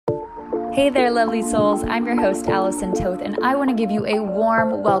Hey there, lovely souls. I'm your host, Allison Toth, and I want to give you a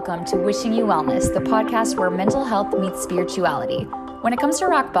warm welcome to Wishing You Wellness, the podcast where mental health meets spirituality. When it comes to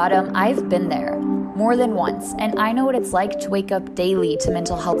rock bottom, I've been there more than once, and I know what it's like to wake up daily to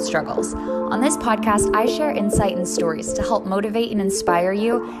mental health struggles. On this podcast, I share insight and stories to help motivate and inspire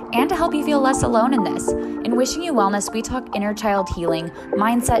you and to help you feel less alone in this. In Wishing You Wellness, we talk inner child healing,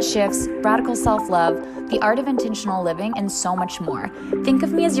 mindset shifts, radical self-love, the art of intentional living, and so much more. Think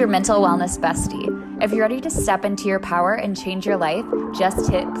of me as your mental wellness bestie. If you're ready to step into your power and change your life, just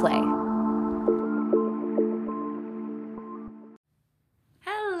hit play.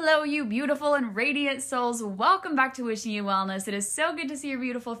 Hello, you beautiful and radiant souls. Welcome back to Wishing You Wellness. It is so good to see your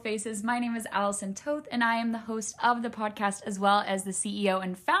beautiful faces. My name is Allison Toth, and I am the host of the podcast as well as the CEO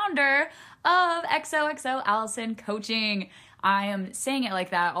and founder of XOXO Allison Coaching. I am saying it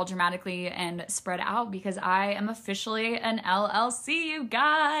like that all dramatically and spread out because I am officially an LLC, you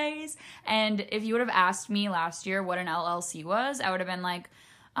guys. And if you would have asked me last year what an LLC was, I would have been like,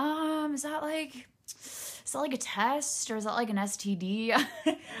 is that like a test or is that like an STD?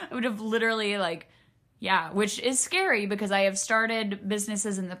 I would have literally which is scary because I have started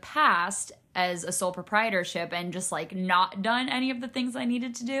businesses in the past as a sole proprietorship and just not done any of the things I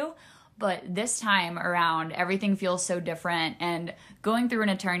needed to do. But this time around, everything feels so different, and going through an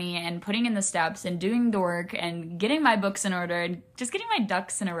attorney and putting in the steps and doing the work and getting my books in order and just getting my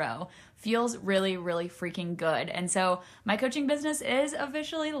ducks in a row feels really, really freaking good. And so my coaching business is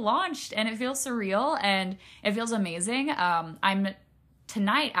officially launched, and it feels surreal and it feels amazing.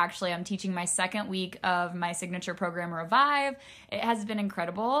 Tonight, actually, I'm teaching my second week of my signature program, Revive. It has been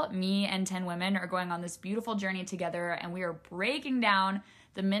incredible. Me and 10 women are going on this beautiful journey together, and we are breaking down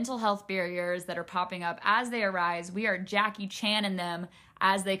the mental health barriers that are popping up as they arise. We are Jackie Chan in them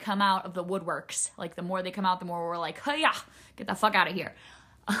as they come out of the woodworks. The more they come out, the more we're like, hey, yeah, get the fuck out of here.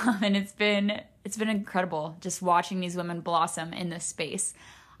 And it's been incredible just watching these women blossom in this space.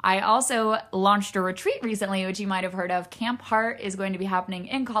 I also launched a retreat recently, which you might have heard of. Camp Heart is going to be happening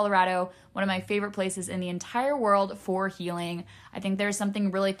in Colorado, one of my favorite places in the entire world for healing. I think there's something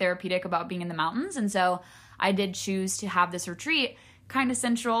really therapeutic about being in the mountains, and so I did choose to have this retreat kind of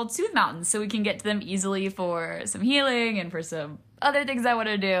central to the mountains so we can get to them easily for some healing and for some other things I want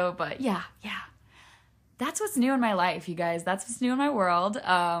to do. But yeah. That's what's new in my life, you guys. That's what's new in my world.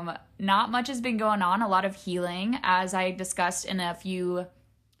 Not much has been going on. A lot of healing, as I discussed in a few...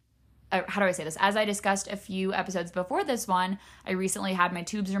 As I discussed a few episodes before this one, I recently had my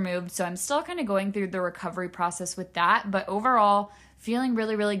tubes removed, so I'm still kind of going through the recovery process with that. But overall, feeling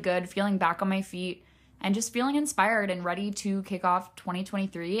really, really good, feeling back on my feet, and just feeling inspired and ready to kick off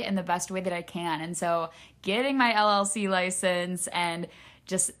 2023 in the best way that I can. And so getting my LLC license and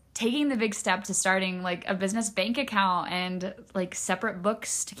just taking the big step to starting a business bank account and separate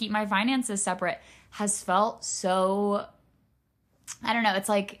books to keep my finances separate has felt so, I don't know,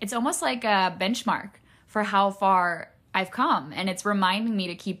 it's almost like a benchmark for how far I've come. And it's reminding me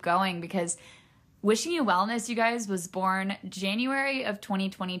to keep going because Wishing You Wellness, you guys, was born January of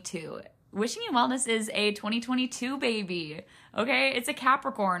 2022. Wishing You Wellness is a 2022 baby, okay? It's a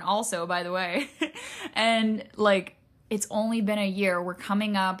Capricorn also, by the way. And it's only been a year. We're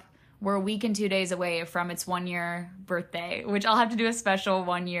a week and 2 days away from its 1-year birthday, which I'll have to do a special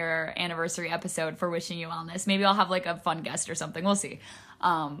 1-year anniversary episode for Wishing You Wellness. Maybe I'll have a fun guest or something. We'll see.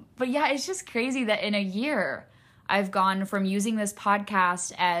 But yeah, it's just crazy that in a year, I've gone from using this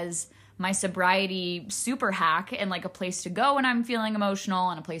podcast as my sobriety super hack and a place to go when I'm feeling emotional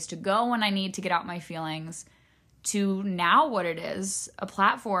and a place to go when I need to get out my feelings to now what it is, a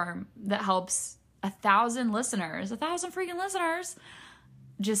platform that helps 1,000 freaking listeners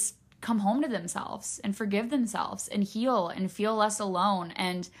just come home to themselves and forgive themselves and heal and feel less alone.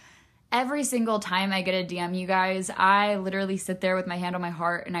 And every single time I get a DM, you guys, I literally sit there with my hand on my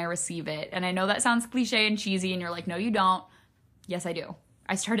heart and I receive it. And I know that sounds cliche and cheesy and you're like, no, you don't. Yes, I do.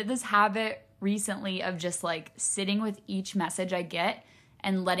 I started this habit recently of just sitting with each message I get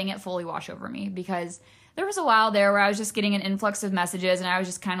and letting it fully wash over me, because there was a while there where I was just getting an influx of messages and I was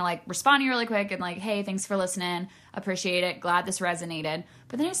just kind of responding really quick and hey, thanks for listening. Appreciate it. Glad this resonated.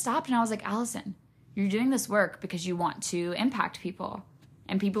 But then I stopped and I was like, Allison, you're doing this work because you want to impact people,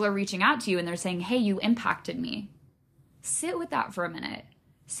 and people are reaching out to you and they're saying, hey, you impacted me. Sit with that for a minute.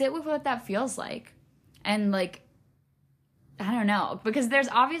 Sit with what that feels like. And I don't know, because there's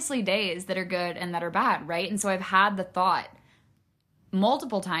obviously days that are good and that are bad, right? And so I've had the thought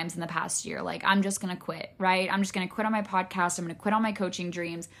multiple times in the past year, I'm just going to quit, right? I'm just going to quit on my podcast. I'm going to quit on my coaching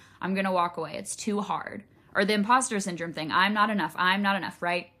dreams. I'm going to walk away. It's too hard. Or the imposter syndrome thing. I'm not enough,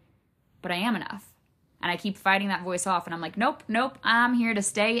 right? But I am enough. And I keep fighting that voice off, and I'm like, nope, I'm here to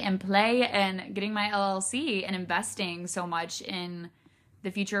stay and play, and getting my LLC and investing so much in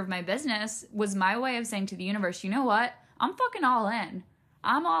the future of my business was my way of saying to the universe, you know what? I'm fucking all in.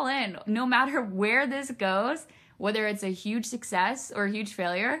 I'm all in. No matter where this goes, whether it's a huge success or a huge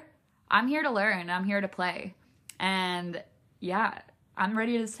failure, I'm here to learn. I'm here to play. And yeah, I'm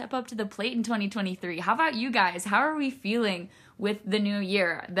ready to step up to the plate in 2023. How about you guys? How are we feeling with the new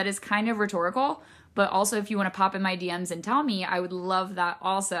year? That is kind of rhetorical, but also if you want to pop in my DMs and tell me, I would love that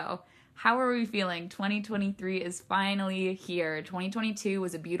also. How are we feeling? 2023 is finally here. 2022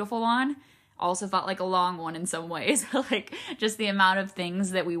 was a beautiful one. Also felt like a long one in some ways. Like just the amount of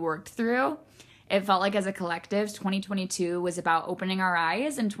things that we worked through. It felt like as a collective, 2022 was about opening our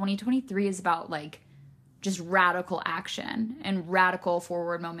eyes, and 2023 is about like just radical action and radical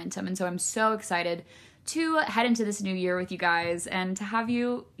forward momentum. And so I'm so excited to head into this new year with you guys and to have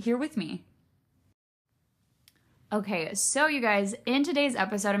you here with me. Okay, so you guys, in today's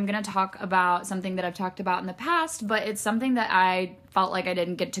episode, I'm going to talk about something that I've talked about in the past, but it's something that I felt like I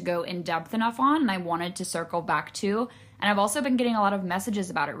didn't get to go in depth enough on, and I wanted to circle back to. And I've also been getting a lot of messages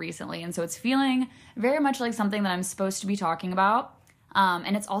about it recently, and so it's feeling very much like something that I'm supposed to be talking about.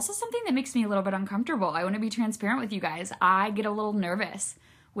 And it's also something that makes me a little bit uncomfortable. I want to be transparent with you guys. I get a little nervous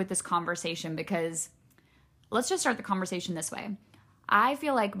with this conversation because let's just start the conversation this way. I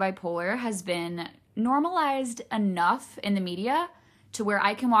feel like bipolar has been normalized enough in the media to where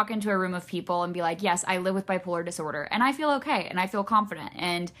I can walk into a room of people and be like, yes, I live with bipolar disorder, and I feel okay, and I feel confident.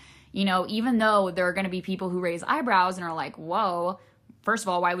 And, you know, even though there are going to be people who raise eyebrows and are like, whoa, first of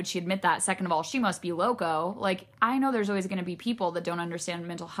all, why would she admit that? Second of all, she must be loco. Like, I know there's always going to be people that don't understand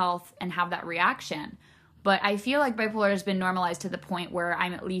mental health and have that reaction. But I feel like bipolar has been normalized to the point where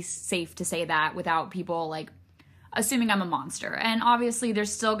I'm at least safe to say that without people, like, assuming I'm a monster. And obviously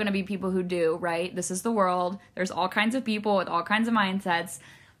there's still going to be people who do, right? This is the world. There's all kinds of people with all kinds of mindsets.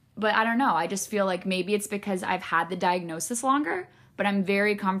 But I don't know. I just feel like maybe it's because I've had the diagnosis longer, but I'm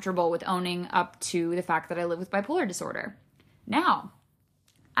very comfortable with owning up to the fact that I live with bipolar disorder. Now,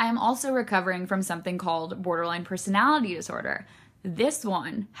 I am also recovering from something called borderline personality disorder. This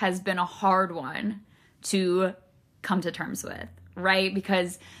one has been a hard one to come to terms with, right?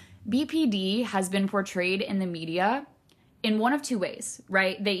 Because BPD has been portrayed in the media in one of two ways,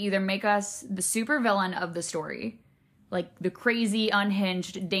 right? They either make us the super villain of the story, like the crazy,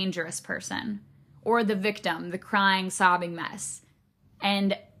 unhinged, dangerous person, or the victim, the crying, sobbing mess.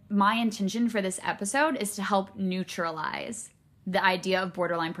 And my intention for this episode is to help neutralize the idea of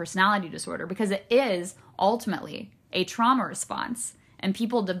borderline personality disorder, because it is ultimately a trauma response. And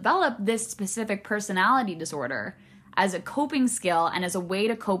people develop this specific personality disorder as a coping skill and as a way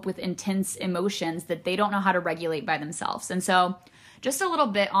to cope with intense emotions that they don't know how to regulate by themselves. And so just a little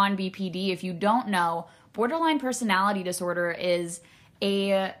bit on BPD. If you don't know, borderline personality disorder is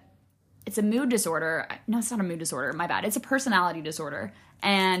it's a mood disorder. No, it's not a mood disorder. My bad. It's a personality disorder.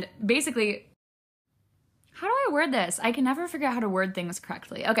 And basically, how do I word this? I can never figure out how to word things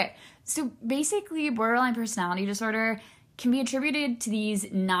correctly. Okay. So basically, borderline personality disorder can be attributed to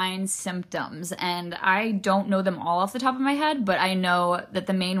these 9 symptoms, and I don't know them all off the top of my head, but I know that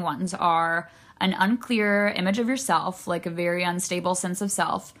the main ones are an unclear image of yourself, like a very unstable sense of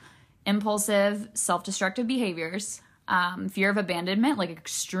self, impulsive, self-destructive behaviors, fear of abandonment, like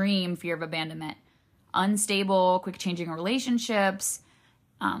extreme fear of abandonment, unstable, quick-changing relationships,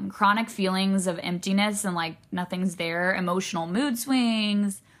 chronic feelings of emptiness and like nothing's there, emotional mood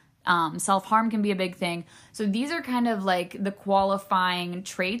swings, self-harm can be a big thing. So these are kind of like the qualifying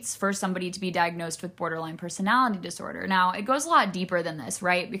traits for somebody to be diagnosed with borderline personality disorder. Now, it goes a lot deeper than this,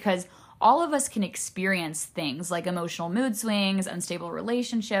 right? Because all of us can experience things like emotional mood swings, unstable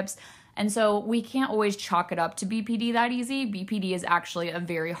relationships, and so we can't always chalk it up to BPD that easy. BPD is actually a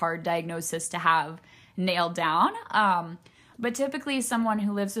very hard diagnosis to have nailed down. But typically someone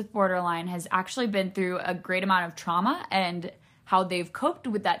who lives with borderline has actually been through a great amount of trauma, and how they've coped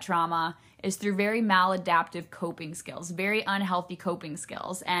with that trauma is through very maladaptive coping skills, very unhealthy coping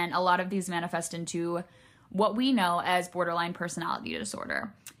skills. And a lot of these manifest into what we know as borderline personality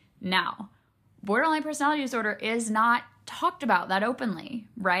disorder. Now, borderline personality disorder is not talked about that openly,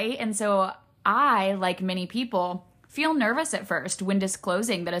 right? And so I, like many people, feel nervous at first when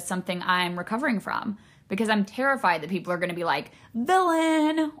disclosing that it's something I'm recovering from, because I'm terrified that people are going to be like,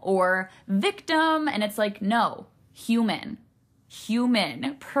 villain or victim. And it's like, no, human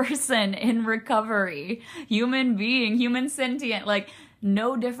person in recovery, human being, human sentient, like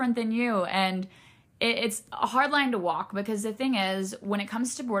no different than you. And it's a hard line to walk, because the thing is, when it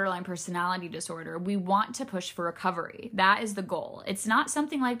comes to borderline personality disorder, we want to push for recovery. That is the goal. It's not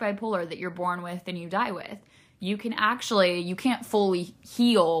something like bipolar that you're born with and you die with. You can't fully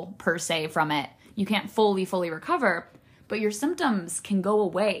heal per se from it. You can't fully recover, but your symptoms can go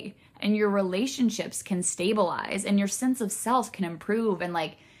away and your relationships can stabilize and your sense of self can improve, and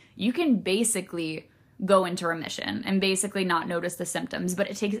like you can basically go into remission and basically not notice the symptoms. But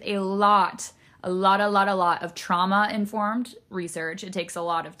it takes a lot of trauma-informed research. It takes a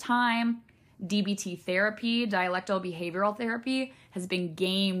lot of time. DBT therapy, dialectical behavioral therapy, has been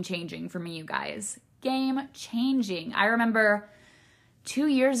game-changing for me, you guys. Game-changing. I remember 2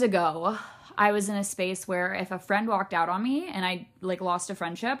 years ago, I was in a space where if a friend walked out on me and I like lost a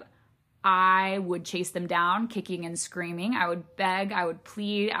friendship, I would chase them down, kicking and screaming. I would beg, I would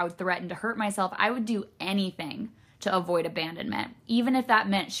plead, I would threaten to hurt myself. I would do anything to avoid abandonment, even if that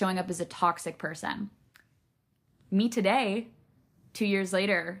meant showing up as a toxic person. Me today, 2 years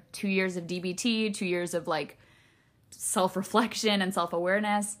later, 2 years of DBT, 2 years of like self-reflection and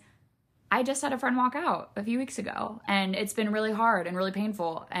self-awareness, I just had a friend walk out a few weeks ago, and it's been really hard and really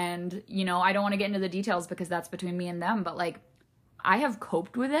painful. And, you know, I don't want to get into the details because that's between me and them, but like I have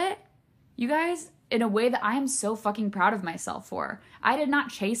coped with it, you guys, in a way that I am so fucking proud of myself for. I did not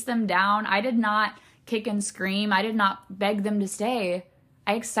chase them down. I did not kick and scream. I did not beg them to stay.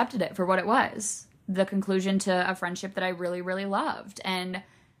 I accepted it for what it was. The conclusion to a friendship that I really, really loved. And,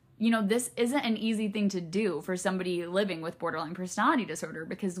 you know, this isn't an easy thing to do for somebody living with borderline personality disorder,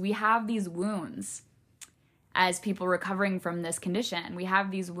 because we have these wounds as people recovering from this condition. We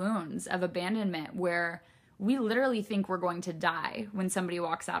have these wounds of abandonment where we literally think we're going to die when somebody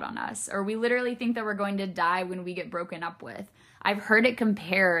walks out on us, or we literally think that we're going to die when we get broken up with. I've heard it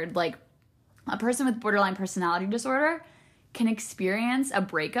compared, like a person with borderline personality disorder can experience a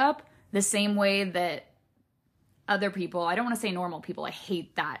breakup the same way that other people, I don't want to say normal people, I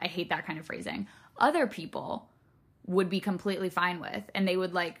hate that kind of phrasing, other people would be completely fine with, and they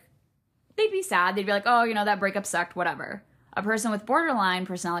would like, they'd be sad, they'd be like, oh, you know, that breakup sucked, whatever. A person with borderline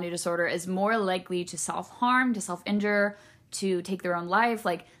personality disorder is more likely to self-harm, to self-injure, to take their own life.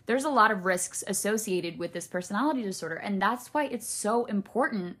 Like, there's a lot of risks associated with this personality disorder, and that's why it's so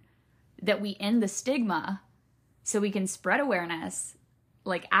important that we end the stigma so we can spread awareness,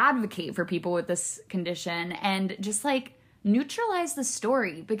 like advocate for people with this condition, and just like neutralize the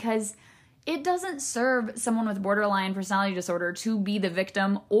story, because it doesn't serve someone with borderline personality disorder to be the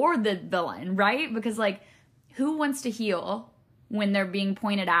victim or the villain, right? Because like, who wants to heal when they're being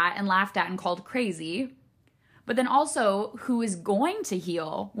pointed at and laughed at and called crazy? But then also, who is going to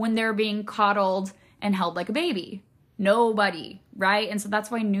heal when they're being coddled and held like a baby? Nobody, right? And so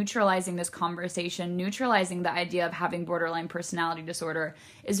that's why neutralizing this conversation, neutralizing the idea of having borderline personality disorder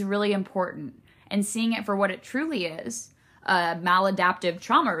is really important, and seeing it for what it truly is, a maladaptive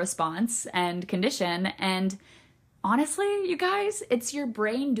trauma response and condition. And honestly, you guys, it's your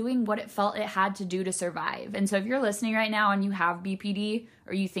brain doing what it felt it had to do to survive. And so if you're listening right now and you have BPD,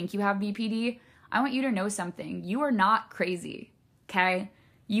 or you think you have BPD, I want you to know something. You are not crazy, okay?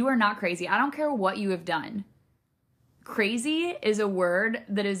 You are not crazy. I don't care what you have done. Crazy is a word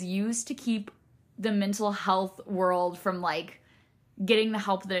that is used to keep the mental health world from like getting the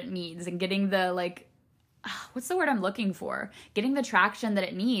help that it needs and getting the like, what's the word I'm looking for? Getting the traction that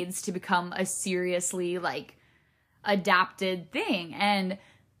it needs to become a seriously like adapted thing. And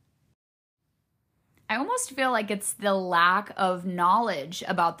I almost feel like it's the lack of knowledge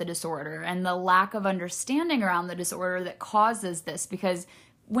about the disorder and the lack of understanding around the disorder that causes this, because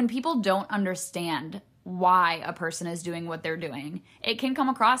when people don't understand why a person is doing what they're doing, it can come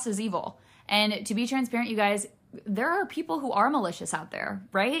across as evil. And to be transparent, you guys, there are people who are malicious out there,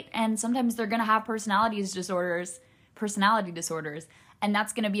 right? And sometimes they're going to have personality disorders, and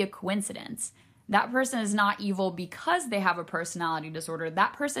that's going to be a coincidence. That person is not evil because they have a personality disorder.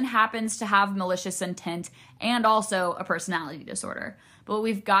 That person happens to have malicious intent and also a personality disorder. But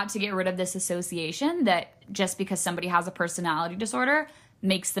we've got to get rid of this association that just because somebody has a personality disorder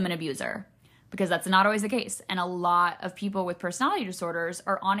makes them an abuser, because that's not always the case. And a lot of people with personality disorders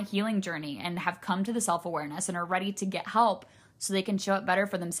are on a healing journey and have come to the self-awareness and are ready to get help so they can show up better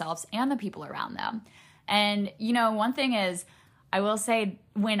for themselves and the people around them. And, you know, one thing is, I will say,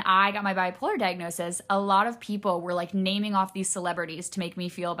 when I got my bipolar diagnosis, a lot of people were like naming off these celebrities to make me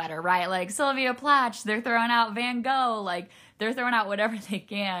feel better, right? Like Sylvia Plath, they're throwing out Van Gogh, like they're throwing out whatever they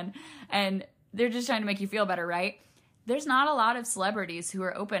can. And they're just trying to make you feel better, right? There's not a lot of celebrities who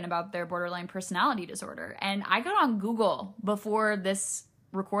are open about their borderline personality disorder. And I got on Google before this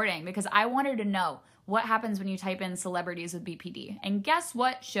recording because I wanted to know what happens when you type in celebrities with BPD. And guess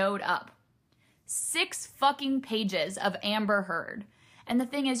what showed up? 6 fucking pages of Amber Heard. And the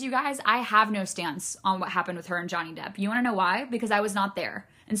thing is, you guys, I have no stance on what happened with her and Johnny Depp. You want to know why? Because I was not there.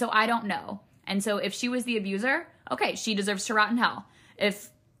 And so I don't know. And so if she was the abuser, okay, she deserves to rot in hell.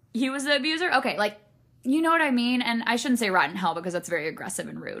 If he was the abuser, okay, like, you know what I mean? And I shouldn't say rot in hell because that's very aggressive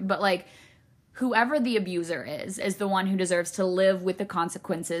and rude. But like, whoever the abuser is the one who deserves to live with the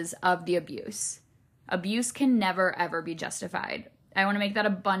consequences of the abuse. Abuse can never, ever be justified. I want to make that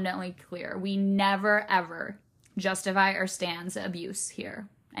abundantly clear. We never, ever justify or stands abuse here.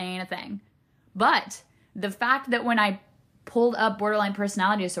 Ain't a thing. But the fact that when I pulled up borderline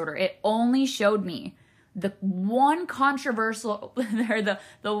personality disorder, it only showed me the one controversial, the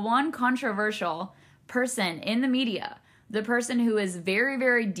one controversial person in the media, the person who is very,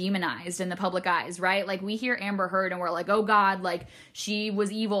 very demonized in the public eyes, right? Like, we hear Amber Heard and we're like, oh God, like, she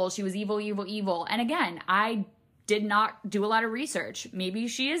was evil, evil. And again, I did not do a lot of research. Maybe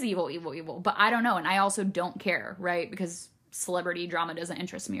she is evil, but I don't know. And I also don't care, right? Because celebrity drama doesn't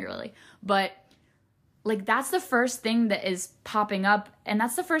interest me really. But like, that's the first thing that is popping up, and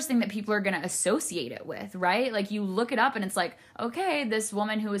that's the first thing that people are going to associate it with, right? Like, you look it up and it's like, okay, this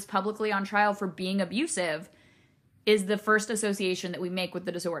woman who is publicly on trial for being abusive is the first association that we make with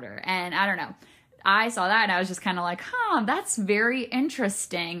the disorder. And I don't know. I saw that and I was just kind of like, that's very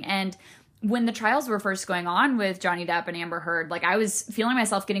interesting. And when the trials were first going on with Johnny Depp and Amber Heard, like, I was feeling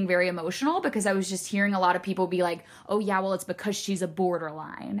myself getting very emotional because I was just hearing a lot of people be like, oh yeah, well, it's because she's a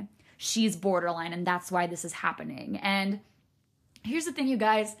borderline. She's borderline, and that's why this is happening. And here's the thing, you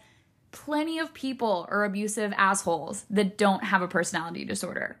guys. Plenty of people are abusive assholes that don't have a personality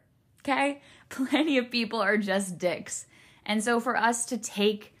disorder, okay? Plenty of people are just dicks. And so for us to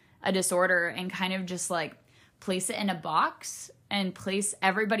take a disorder and kind of just, like, place it in a box and place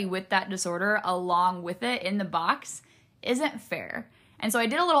everybody with that disorder along with it in the box isn't fair. And so I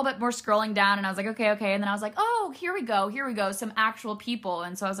did a little bit more scrolling down and I was like, okay. And then I was like, oh, here we go. Some actual people.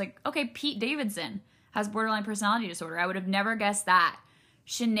 And so I was like, okay, Pete Davidson has borderline personality disorder. I would have never guessed that.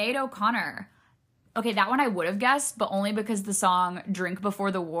 Sinead O'Connor. Okay, that one I would have guessed, but only because the song Drink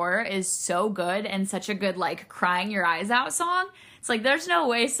Before the War is so good and such a good, like, crying your eyes out song. It's like, there's no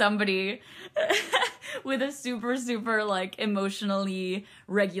way somebody with a super, super, like, emotionally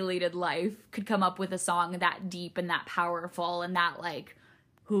regulated life could come up with a song that deep and that powerful and that, like,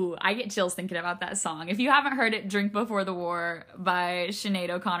 I get chills thinking about that song. If you haven't heard it, Drink Before the War by Sinead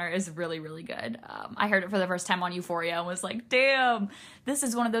O'Connor is really, really good. I heard it for the first time on Euphoria and was like, damn, this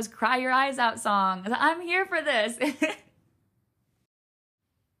is one of those cry your eyes out songs. I'm here for this.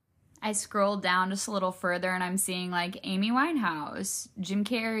 I scrolled down just a little further and I'm seeing like Amy Winehouse, Jim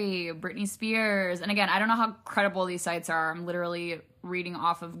Carrey, Britney Spears. And again, I don't know how credible these sites are. I'm literally reading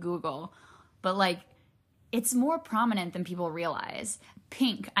off of Google. But like, it's more prominent than people realize.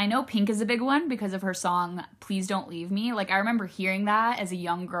 Pink. I know Pink is a big one because of her song, Please Don't Leave Me. Like, I remember hearing that as a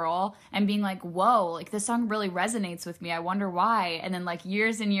young girl and being like, whoa, like, this song really resonates with me. I wonder why. And then, like,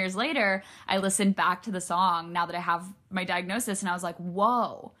 years and years later, I listened back to the song now that I have my diagnosis, and I was like,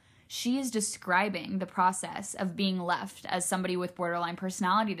 whoa, she is describing the process of being left as somebody with borderline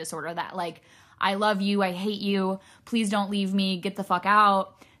personality disorder. That, like, I love you, I hate you, please don't leave me, get the fuck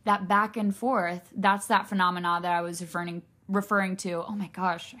out. That back and forth, that's that phenomena that I was referring to, oh my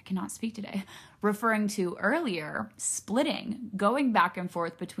gosh, I cannot speak today, referring to earlier, splitting, going back and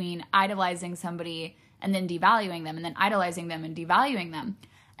forth between idolizing somebody and then devaluing them, and then idolizing them and devaluing them.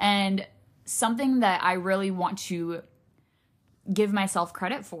 And something that I really want to give myself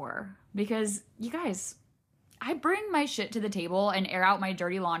credit for, because you guys, I bring my shit to the table and air out my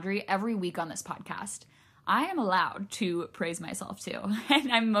dirty laundry every week on this podcast. I am allowed to praise myself too.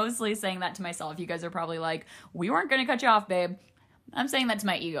 And I'm mostly saying that to myself. You guys are probably like, we weren't going to cut you off, babe. I'm saying that to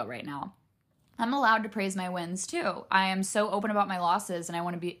my ego right now. I'm allowed to praise my wins too. I am so open about my losses, and I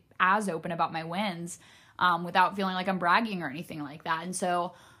want to be as open about my wins without feeling like I'm bragging or anything like that. And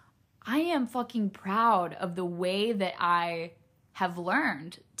so I am fucking proud of the way that I have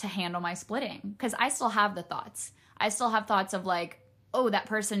learned to handle my splitting, because I still have the thoughts. I still have thoughts of like, oh, that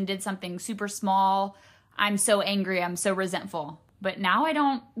person did something super small. I'm so angry, I'm so resentful. But now I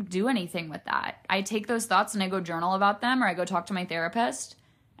don't do anything with that. I take those thoughts and I go journal about them, or I go talk to my therapist,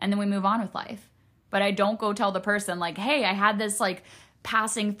 and then we move on with life. But I don't go tell the person like, hey, I had this like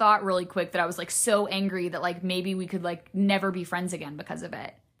passing thought really quick that I was like so angry that like maybe we could like never be friends again because of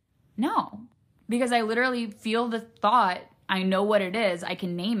it. No, because I literally feel the thought. I know what it is. I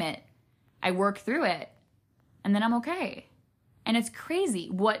can name it. I work through it, and then I'm okay. And it's crazy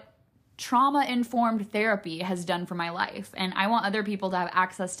what trauma-informed therapy has done for my life. And I want other people to have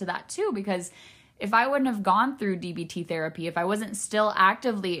access to that too, because if I wouldn't have gone through DBT therapy, if I wasn't still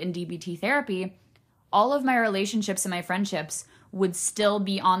actively in DBT therapy, all of my relationships and my friendships would still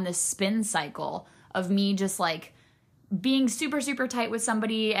be on this spin cycle of me just like being super, super tight with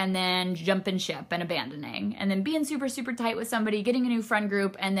somebody and then jumping ship and abandoning, and then being super, super tight with somebody, getting a new friend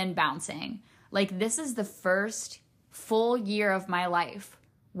group, and then bouncing. Like, this is the first full year of my life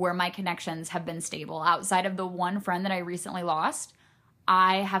where my connections have been stable. Outside of the one friend that I recently lost,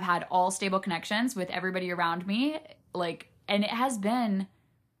 I have had all stable connections with everybody around me. Like, and it has been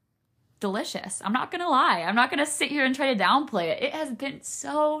delicious. I'm not gonna lie. I'm not gonna sit here and try to downplay it. It has been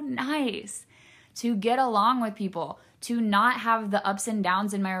so nice to get along with people, to not have the ups and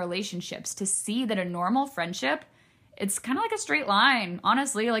downs in my relationships, to see that a normal friendship, it's kind of like a straight line,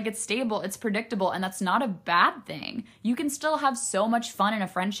 honestly. Like, it's stable, it's predictable, and that's not a bad thing. You can still have so much fun in a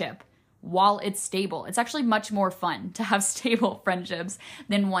friendship while it's stable. It's actually much more fun to have stable friendships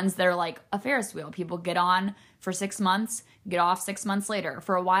than ones that are like a Ferris wheel. People get on for 6 months, get off 6 months later.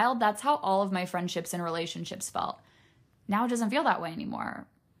 For a while, that's how all of my friendships and relationships felt. Now it doesn't feel that way anymore.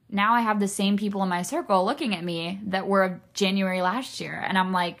 Now I have the same people in my circle looking at me that were of January last year. And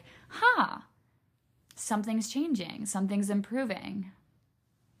I'm like, something's changing. Something's improving.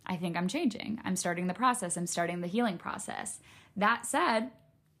 I think I'm changing. I'm starting the process. I'm starting the healing process. That said,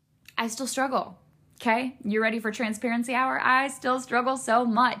 I still struggle. Okay? You ready for transparency hour? I still struggle so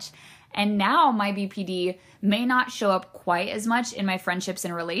much. And now my BPD may not show up quite as much in my friendships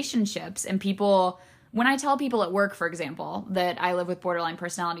and relationships. And people, when I tell people at work, for example, that I live with borderline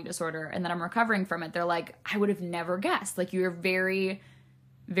personality disorder and that I'm recovering from it, they're like, I would have never guessed. Like, you're very,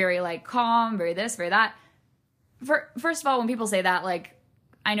 very like calm, very this, very that. First of all, when people say that, like,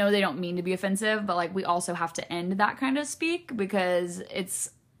 I know they don't mean to be offensive, but like, we also have to end that kind of speak, because it's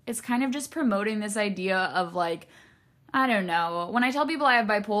kind of just promoting this idea of like, I don't know. When I tell people I have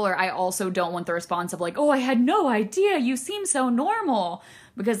bipolar, I also don't want the response of like, oh, I had no idea. You seem so normal.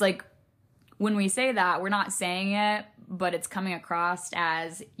 Because like, when we say that, we're not saying it, but it's coming across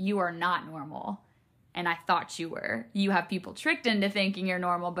as you are not normal. And I thought you were. You have people tricked into thinking you're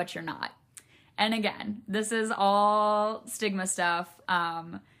normal, but you're not. And again, this is all stigma stuff.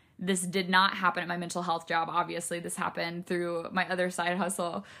 This did not happen at my mental health job. Obviously, this happened through my other side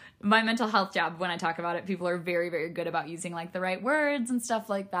hustle. My mental health job, when I talk about it, people are very, very good about using like the right words and stuff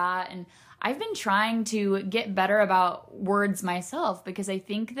like that. And I've been trying to get better about words myself, because I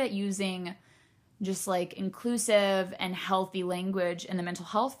think that using just like inclusive and healthy language in the mental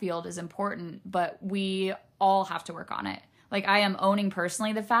health field is important, but we all have to work on it. Like, I am owning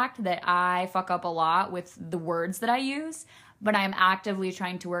personally the fact that I fuck up a lot with the words that I use, but I'm actively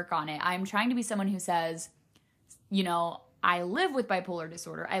trying to work on it. I'm trying to be someone who says, you know, I live with bipolar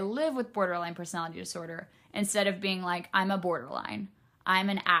disorder. I live with borderline personality disorder, instead of being like, I'm a borderline. I'm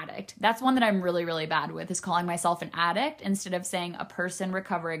an addict. That's one that I'm really, really bad with, is calling myself an addict instead of saying a person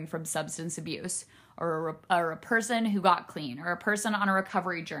recovering from substance abuse, or a person who got clean, or a person on a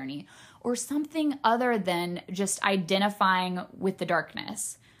recovery journey, or something other than just identifying with the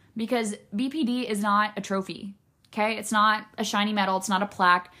darkness. Because BPD is not a trophy, okay? It's not a shiny medal. It's not a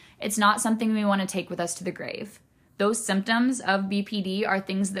plaque. It's not something we want to take with us to the grave. Those symptoms of BPD are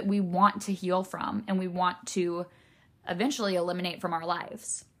things that we want to heal from, and we want to eventually eliminate from our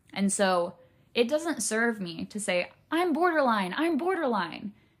lives. And so it doesn't serve me to say, I'm borderline.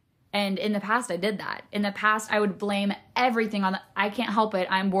 And in the past, I did that. In the past, I would blame everything on I can't help it,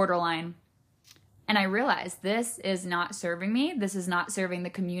 I'm borderline. And I realized this is not serving me. This is not serving the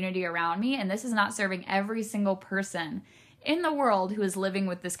community around me. And this is not serving every single person in the world who is living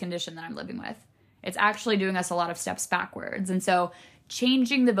with this condition that I'm living with. It's actually doing us a lot of steps backwards. And so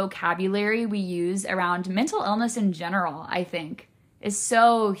changing the vocabulary we use around mental illness in general, I think, is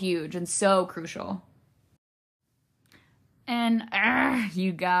so huge and so crucial. And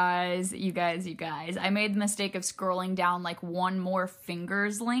you guys, I made the mistake of scrolling down like one more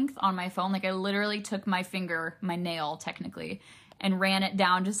finger's length on my phone. Like, I literally took my finger, my nail technically, and ran it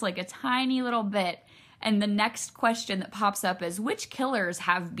down just like a tiny little bit. And the next question that pops up is, which killers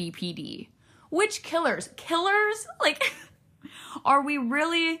have BPD? Which killers? Killers? Like, are we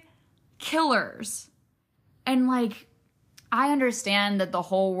really killers? And like, I understand that the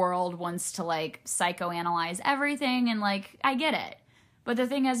whole world wants to like psychoanalyze everything, and like, I get it. But the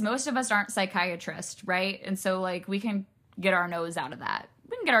thing is, most of us aren't psychiatrists, right? And so like, we can get our nose out of that.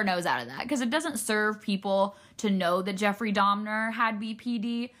 We can get our nose out of that, because it doesn't serve people to know that Jeffrey Dahmer had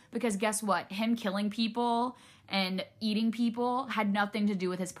BPD, because guess what? Him killing people and eating people had nothing to do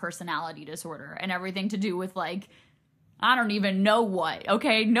with his personality disorder, and everything to do with like, I don't even know what,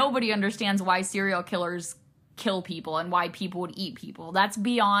 okay? Nobody understands why serial killers kill people and why people would eat people. That's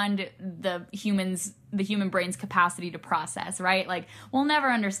beyond the human brain's capacity to process, right? Like, we'll never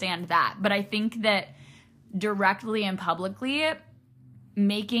understand that. But I think that directly and publicly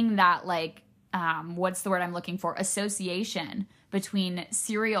making that, like, what's the word I'm looking for? Association between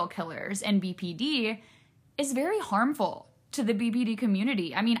serial killers and BPD is very harmful to the BPD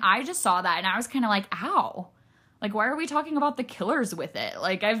community. I mean, I just saw that and I was kind of like, ow. Like, why are we talking about the killers with it?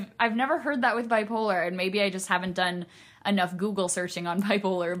 Like, I've never heard that with bipolar, and maybe I just haven't done enough Google searching on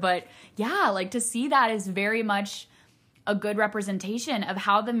bipolar. But yeah, like, to see that is very much a good representation of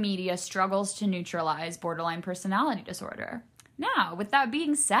how the media struggles to neutralize borderline personality disorder. Now, with that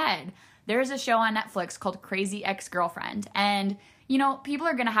being said, there's a show on Netflix called Crazy Ex-Girlfriend. And, you know, people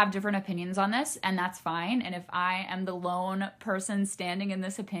are going to have different opinions on this, and that's fine. And if I am the lone person standing in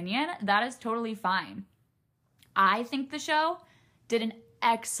this opinion, that is totally fine. I think the show did an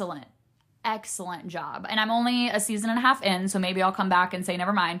excellent job. And I'm only a season and a half in, so maybe I'll come back and say,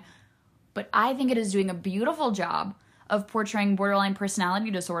 never mind. But I think it is doing a beautiful job of portraying borderline personality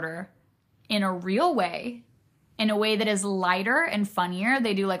disorder in a real way, in a way that is lighter and funnier.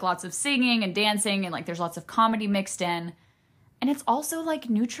 They do like lots of singing and dancing, and like there's lots of comedy mixed in. And it's also like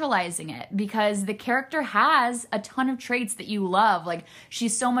neutralizing it, because the character has a ton of traits that you love. Like,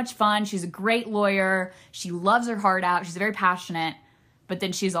 she's so much fun. She's a great lawyer. She loves her heart out. She's very passionate. But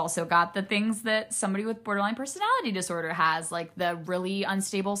then she's also got the things that somebody with borderline personality disorder has, like the really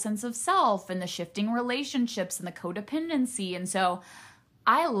unstable sense of self and the shifting relationships and the codependency. And so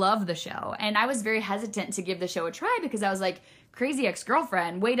I love the show. And I was very hesitant to give the show a try because I was like, Crazy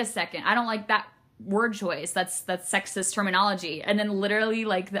Ex-Girlfriend, wait a second. I don't like that word choice. That's sexist terminology. And then literally,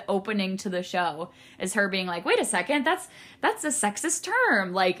 like, the opening to the show is her being like, wait a second, that's a sexist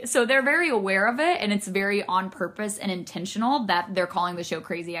term. Like, so they're very aware of it, and it's very on purpose and intentional that they're calling the show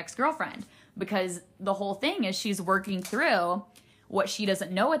Crazy Ex-Girlfriend, because the whole thing is she's working through what she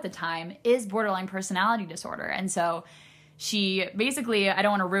doesn't know at the time is borderline personality disorder. And so she basically, I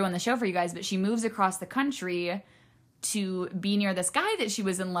don't want to ruin the show for you guys, but she moves across the country to be near this guy that she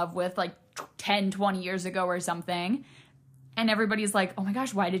was in love with like 10, 20 years ago or something. And everybody's like, oh my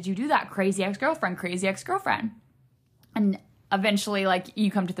gosh, why did you do that? Crazy ex-girlfriend, crazy ex-girlfriend. And eventually, like, you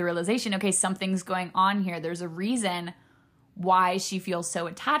come to the realization, okay, something's going on here. There's a reason why she feels so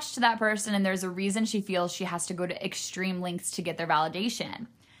attached to that person, and there's a reason she feels she has to go to extreme lengths to get their validation.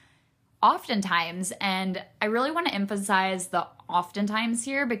 Oftentimes, and I really want to emphasize the oftentimes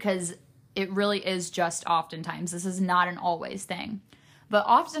here, because it really is just oftentimes. This is not an always thing. But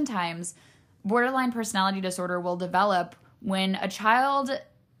oftentimes, borderline personality disorder will develop when a child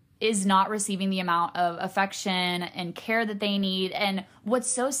is not receiving the amount of affection and care that they need. And what's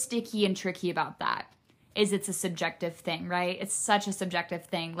so sticky and tricky about that is it's a subjective thing, right? It's such a subjective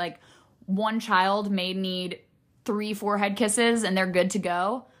thing. Like, one child may need 3 forehead kisses and they're good to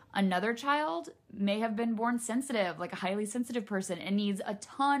go. Another child may have been born sensitive, like a highly sensitive person, and needs a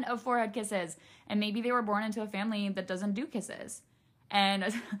ton of forehead kisses. And maybe they were born into a family that doesn't do kisses.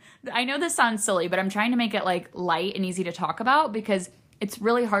 And I know this sounds silly, but I'm trying to make it like light and easy to talk about, because it's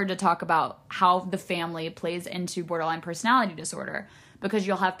really hard to talk about how the family plays into borderline personality disorder, because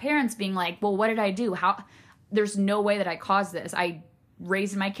you'll have parents being like, well, what did I do? There's no way that I caused this. I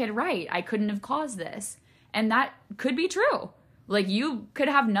raised my kid right. I couldn't have caused this. And that could be true. Like, you could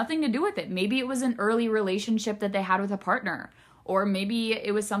have nothing to do with it. Maybe it was an early relationship that they had with a partner, or maybe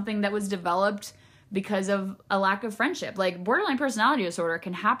it was something that was developed because of a lack of friendship. Like, borderline personality disorder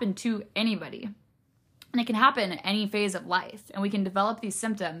can happen to anybody, and it can happen at any phase of life, and we can develop these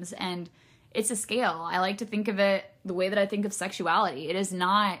symptoms, and it's a scale. I like to think of it the way that I think of sexuality. It is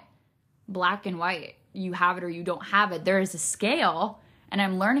not black and white. You have it or you don't have it. There is a scale, and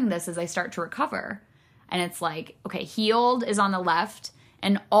I'm learning this as I start to recover. And it's like, okay, healed is on the left,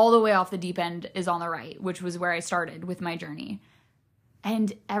 and all the way off the deep end is on the right, which was where I started with my journey.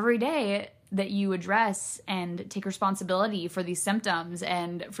 And every day that you address and take responsibility for these symptoms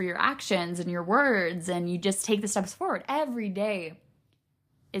and for your actions and your words, and you just take the steps forward, every day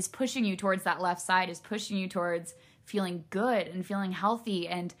is pushing you towards that left side, is pushing you towards feeling good and feeling healthy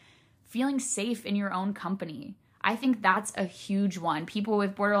and feeling safe in your own company. I think that's a huge one. People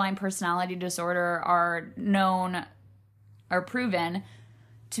with borderline personality disorder are proven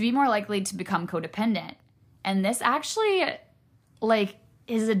to be more likely to become codependent. And this actually, like,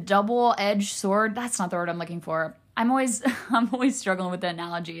 is a double-edged sword. That's not the word I'm looking for. I'm always struggling with the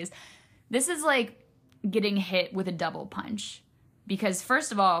analogies. This is like getting hit with a double punch. Because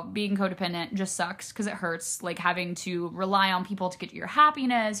first of all, being codependent just sucks because it hurts. Like, having to rely on people to get your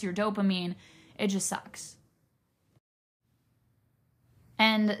happiness, your dopamine, it just sucks.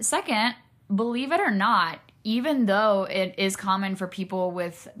 And second, believe it or not, even though it is common for people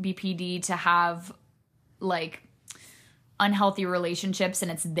with BPD to have like unhealthy relationships,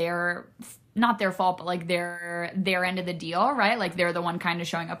 and it's not their fault, but like their end of the deal, right? Like they're the one kind of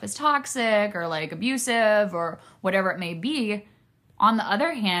showing up as toxic or like abusive or whatever it may be. On the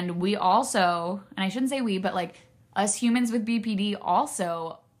other hand, we also, and I shouldn't say we, but like us humans with BPD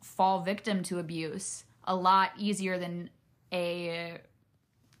also fall victim to abuse a lot easier than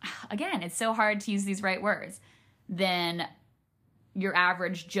again, it's so hard to use these right words, than your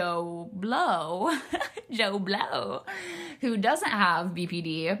average Joe Blow, Joe Blow, who doesn't have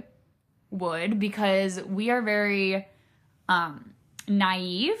BPD would, because we are very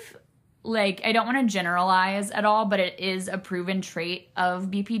naive. Like, I don't want to generalize at all, but it is a proven trait of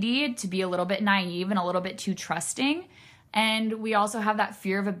BPD to be a little bit naive and a little bit too trusting. And we also have that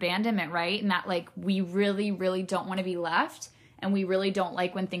fear of abandonment, right? And that like we really, really don't want to be left. And we really don't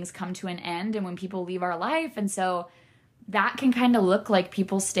like when things come to an end and when people leave our life. And so that can kind of look like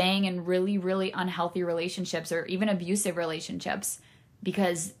people staying in really, really unhealthy relationships or even abusive relationships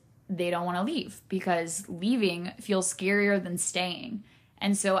because they don't want to leave, because leaving feels scarier than staying.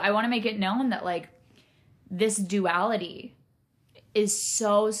 And so I want to make it known that like this duality is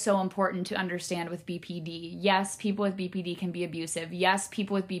so, so important to understand with BPD. Yes, people with BPD can be abusive. Yes,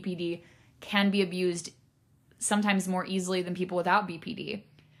 people with BPD can be abused sometimes more easily than people without BPD.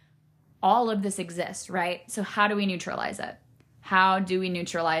 All of this exists, right? So how do we neutralize it? How do we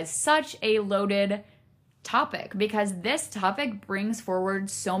neutralize such a loaded topic? Because this topic brings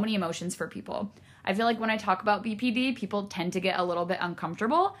forward so many emotions for people. I feel like when I talk about BPD, people tend to get a little bit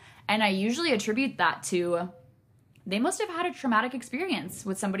uncomfortable, and I usually attribute that to they must have had a traumatic experience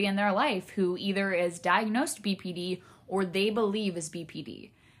with somebody in their life who either is diagnosed BPD or they believe is BPD.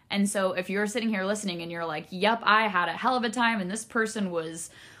 And so if you're sitting here listening and you're like, yep, I had a hell of a time and this person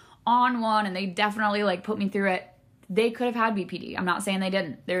was on one and they definitely like put me through it, they could have had BPD. I'm not saying they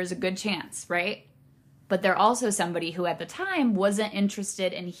didn't. There's a good chance, right? But they're also somebody who at the time wasn't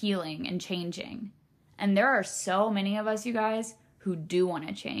interested in healing and changing. And there are so many of us, you guys, who do want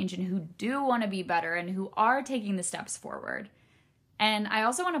to change and who do want to be better and who are taking the steps forward. And I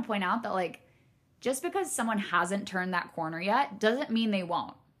also want to point out that like, just because someone hasn't turned that corner yet doesn't mean they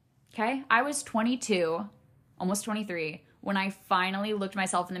won't. Okay? I was 22, almost 23, when I finally looked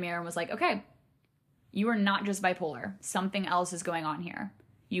myself in the mirror and was like, okay, you are not just bipolar. Something else is going on here.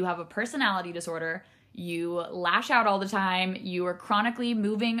 You have a personality disorder. You lash out all the time. You are chronically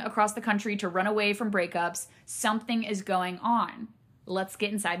moving across the country to run away from breakups. Something is going on. Let's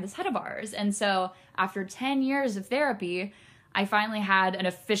get inside this head of ours. And so after 10 years of therapy, I finally had an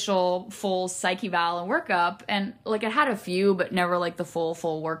official full psych eval and workup. And like I had a few, but never like the full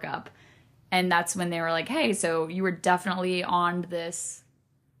workup. And that's when they were like, hey, so you were definitely on this.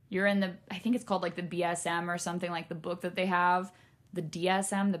 You're in the, I think it's called like the BSM or something, like the book that they have. The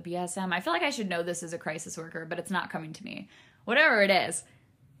DSM, the BSM. I feel like I should know this as a crisis worker, but it's not coming to me. Whatever it is,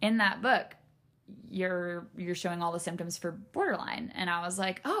 in that book, you're showing all the symptoms for borderline. And I was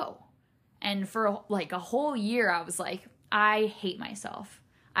like, oh. And for like a whole year, I was like, I hate myself.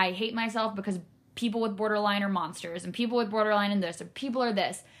 I hate myself because people with borderline are monsters and people with borderline and this, or people are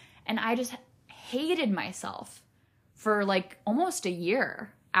this. And I just hated myself for like almost a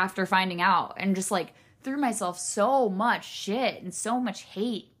year after finding out, and just like threw myself so much shit and so much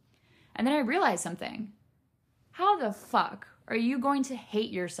hate. And then I realized something. How the fuck are you going to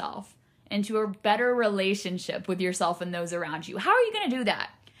hate yourself into a better relationship with yourself and those around you? How are you going to do that?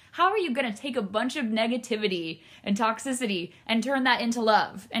 How are you going to take a bunch of negativity and toxicity and turn that into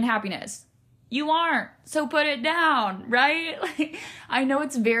love and happiness? You aren't. So put it down, right? Like, I know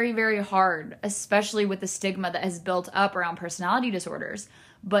it's very, very hard, especially with the stigma that has built up around personality disorders.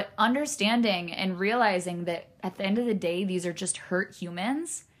 But understanding and realizing that at the end of the day, these are just hurt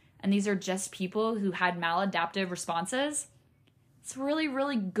humans and these are just people who had maladaptive responses, it's a really,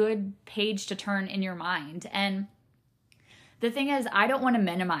 really good page to turn in your mind. And the thing is, I don't want to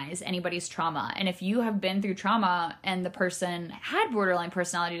minimize anybody's trauma. And if you have been through trauma and the person had borderline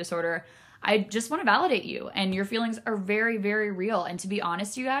personality disorder, I just want to validate you. And your feelings are very, very real. And to be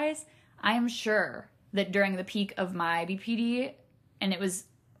honest, you guys, I am sure that during the peak of my BPD, and it was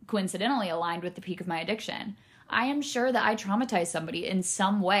coincidentally aligned with the peak of my addiction, I am sure that I traumatized somebody in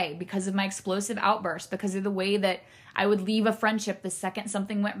some way because of my explosive outbursts, because of the way that I would leave a friendship the second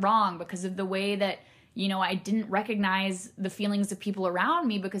something went wrong, because of the way that, you know, I didn't recognize the feelings of people around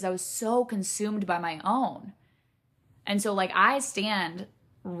me because I was so consumed by my own. And so like I stand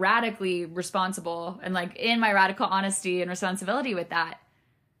radically responsible and like in my radical honesty and responsibility with that.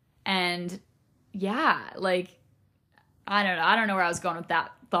 And yeah, like, I don't know where I was going with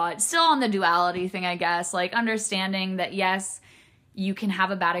that thought. Still on the duality thing, I guess. Like, understanding that, yes, you can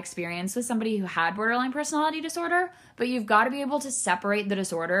have a bad experience with somebody who had borderline personality disorder, but you've got to be able to separate the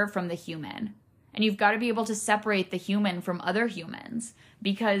disorder from the human. And you've got to be able to separate the human from other humans,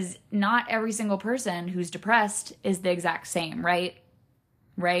 because not every single person who's depressed is the exact same, right?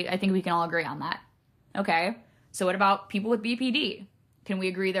 Right? I think we can all agree on that. Okay. So what about people with BPD? Can we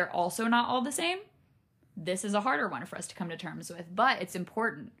agree they're also not all the same? This is a harder one for us to come to terms with, but it's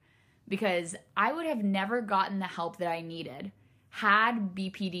important, because I would have never gotten the help that I needed had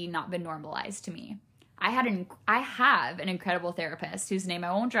BPD not been normalized to me. I have an incredible therapist whose name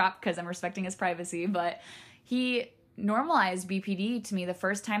I won't drop because I'm respecting his privacy, but he normalized BPD to me the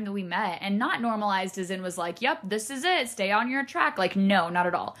first time that we met, and not normalized as in was like, yep, this is it, stay on your track. Like, no, not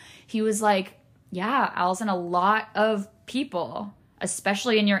at all. He was like, yeah, Allison, a lot of people,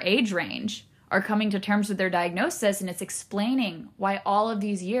 especially in your age range, are coming to terms with their diagnosis, and it's explaining why all of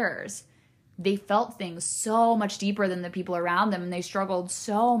these years they felt things so much deeper than the people around them, and they struggled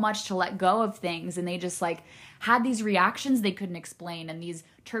so much to let go of things, and they just like had these reactions they couldn't explain and these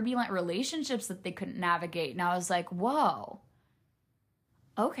turbulent relationships that they couldn't navigate. And I was like, whoa,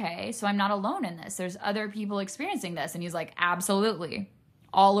 okay, so I'm not alone in this. There's other people experiencing this. And he's like, absolutely,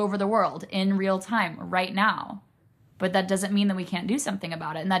 all over the world in real time right now. But that doesn't mean that we can't do something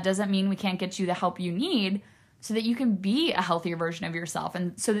about it. And that doesn't mean we can't get you the help you need so that you can be a healthier version of yourself,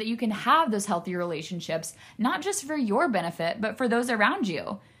 and so that you can have those healthier relationships, not just for your benefit, but for those around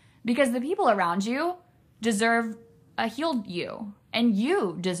you. Because the people around you deserve a healed you, and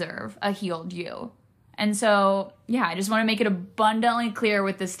you deserve a healed you. And so, yeah, I just want to make it abundantly clear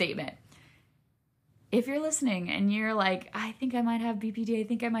with this statement. If you're listening and you're like, I think I might have BPD, I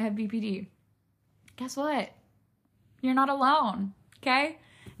think I might have BPD, guess what? You're not alone, okay?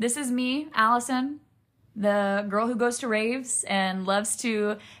 This is me, Allison, the girl who goes to raves and loves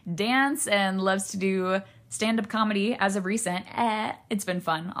to dance and loves to do stand-up comedy as of recent. It's been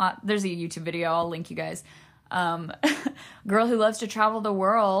fun. There's a YouTube video. I'll link you guys. Girl who loves to travel the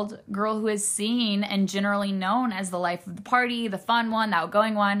world. Girl who is seen and generally known as the life of the party, the fun one, the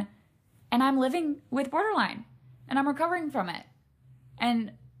outgoing one. And I'm living with borderline. And I'm recovering from it.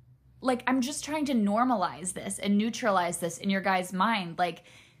 And like, I'm just trying to normalize this and neutralize this in your guys' mind. Like,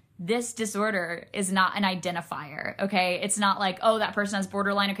 this disorder is not an identifier, okay? It's not like, oh, that person has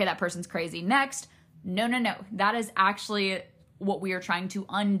borderline, okay, that person's crazy. Next. No. That is actually what we are trying to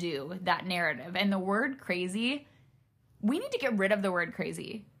undo, that narrative. And the word crazy, we need to get rid of the word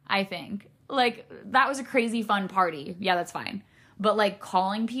crazy, I think. Like, that was a crazy fun party. Yeah, that's fine. But like,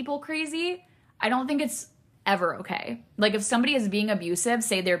 calling people crazy, I don't think it's ever okay. Like, if somebody is being abusive,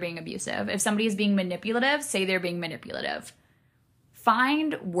 say they're being abusive. If somebody is being manipulative, say they're being manipulative.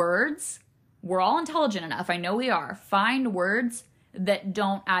 Find words. We're all intelligent enough. I know we are. Find words that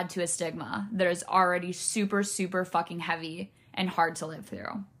don't add to a stigma that is already super, super fucking heavy and hard to live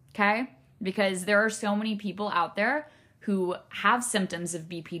through. Okay? Because there are so many people out there who have symptoms of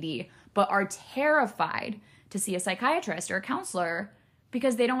BPD, but are terrified to see a psychiatrist or a counselor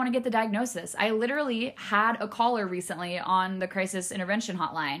because they don't want to get the diagnosis. I literally had a caller recently on the crisis intervention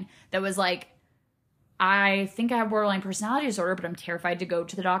hotline that was like, I think I have borderline personality disorder, but I'm terrified to go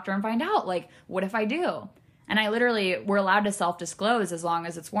to the doctor and find out. Like, what if I do? And I literally, we're allowed to self-disclose as long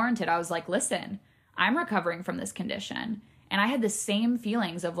as it's warranted. I was like, listen, I'm recovering from this condition. And I had the same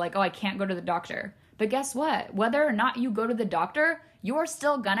feelings of like, oh, I can't go to the doctor. But guess what? Whether or not you go to the doctor, you're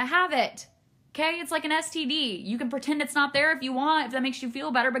still gonna have it. Okay? It's like an STD. You can pretend it's not there if you want, if that makes you feel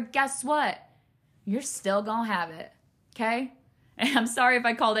better. But guess what? You're still gonna have it. Okay? And I'm sorry if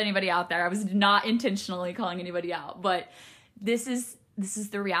I called anybody out there. I was not intentionally calling anybody out. But this is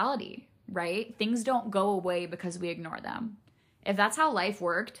the reality, right? Things don't go away because we ignore them. If that's how life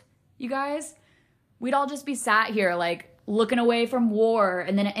worked, you guys, we'd all just be sat here like looking away from war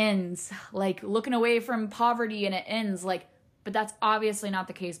and then it ends. Like looking away from poverty and it ends. Like, but that's obviously not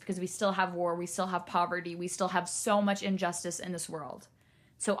the case because we still have war. We still have poverty. We still have so much injustice in this world.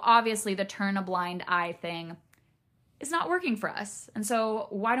 So obviously the turn a blind eye thing is not working for us. And so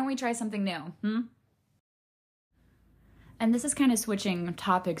why don't we try something new? And this is kind of switching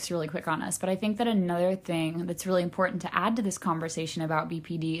topics really quick on us, but I think that another thing that's really important to add to this conversation about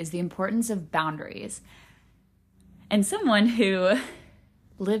BPD is the importance of boundaries. And someone who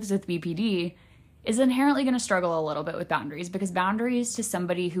lives with BPD is inherently going to struggle a little bit with boundaries, because boundaries to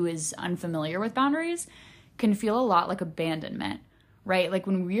somebody who is unfamiliar with boundaries can feel a lot like abandonment, right? Like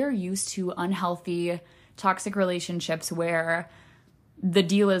when we're used to unhealthy, toxic relationships where the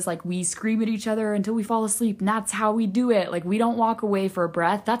deal is like we scream at each other until we fall asleep and that's how we do it. Like we don't walk away for a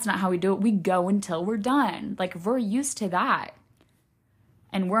breath. That's not how we do it. We go until we're done. Like if we're used to that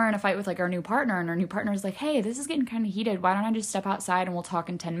and we're in a fight with like our new partner, and our new partner's like, hey, this is getting kind of heated. Why don't I just step outside and we'll talk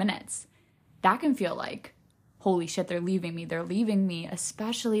in 10 minutes? That can feel like, holy shit, they're leaving me. They're leaving me,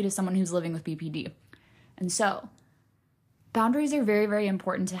 especially to someone who's living with BPD. And so boundaries are very, very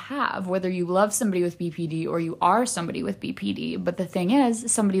important to have, whether you love somebody with BPD or you are somebody with BPD. But the thing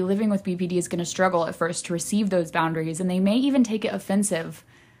is, somebody living with BPD is going to struggle at first to receive those boundaries, and they may even take it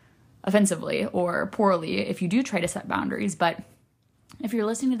offensively or poorly if you do try to set boundaries. But if you're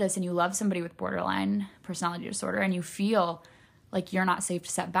listening to this and you love somebody with borderline personality disorder and you feel like you're not safe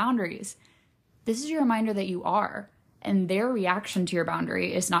to set boundaries, this is your reminder that you are, and their reaction to your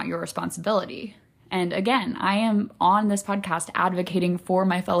boundary is not your responsibility. And again, I am on this podcast advocating for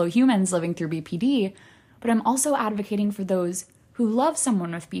my fellow humans living through BPD, but I'm also advocating for those who love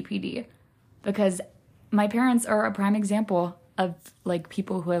someone with BPD, because my parents are a prime example of like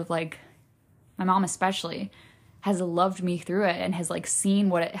people who have, like, my mom especially has loved me through it and has like seen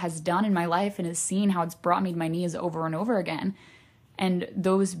what it has done in my life and has seen how it's brought me to my knees over and over again. And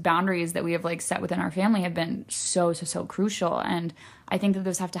those boundaries that we have like set within our family have been so crucial. And I think that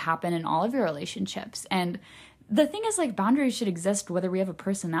those have to happen in all of your relationships. And the thing is, like, boundaries should exist whether we have a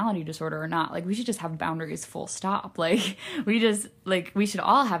personality disorder or not. Like, we should just have boundaries, full stop. Like, we should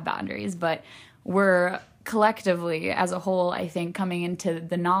all have boundaries, but we're collectively as a whole, I think, coming into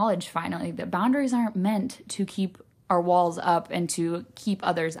the knowledge finally that boundaries aren't meant to keep our walls up and to keep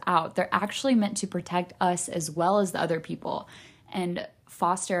others out. They're actually meant to protect us as well as the other people and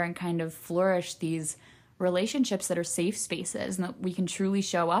foster and kind of flourish these relationships that are safe spaces and that we can truly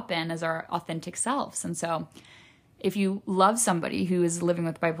show up in as our authentic selves. And so if you love somebody who is living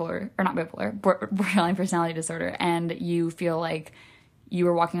with borderline personality disorder, and you feel like you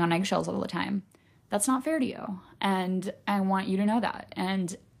are walking on eggshells all the time, that's not fair to you. And I want you to know that.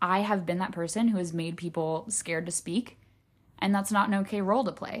 And I have been that person who has made people scared to speak. And that's not an okay role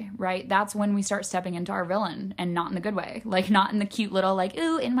to play, right? That's when we start stepping into our villain, and not in the good way. Like, not in the cute little, like,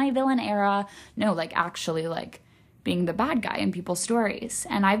 ooh, in my villain era. No, like, actually, like, being the bad guy in people's stories.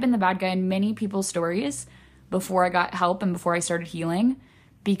 And I've been the bad guy in many people's stories before I got help and before I started healing,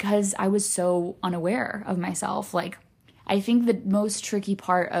 because I was so unaware of myself. Like, I think the most tricky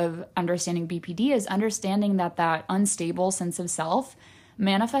part of understanding BPD is understanding that that unstable sense of self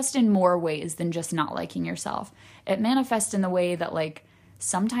manifests in more ways than just not liking yourself. It manifests in the way that, like,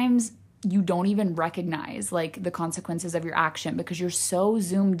 sometimes you don't even recognize, like, the consequences of your action because you're so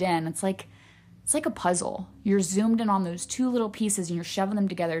zoomed in. It's like a puzzle. You're zoomed in on those two little pieces and you're shoving them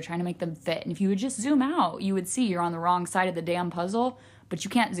together trying to make them fit. And if you would just zoom out, you would see you're on the wrong side of the damn puzzle, but you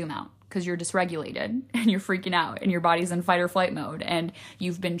can't zoom out because you're dysregulated and you're freaking out and your body's in fight or flight mode and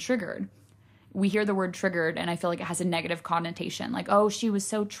you've been triggered. We hear the word triggered and I feel like it has a negative connotation. Like, oh, she was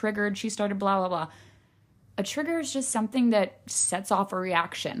so triggered, she started blah, blah, blah. A trigger is just something that sets off a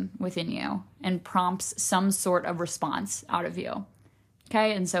reaction within you and prompts some sort of response out of you.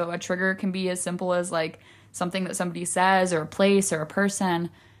 Okay, and so a trigger can be as simple as like something that somebody says or a place or a person.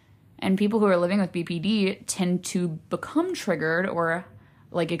 And people who are living with BPD tend to become triggered or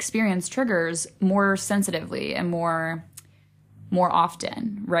like experience triggers more sensitively and more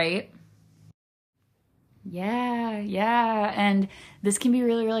often, right? Yeah. And this can be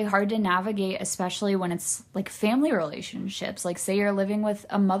really, really hard to navigate, especially when it's like family relationships. Like, say you're living with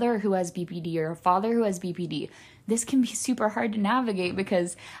a mother who has BPD or a father who has BPD. This can be super hard to navigate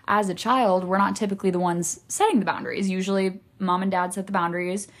because as a child, we're not typically the ones setting the boundaries. Usually mom and dad set the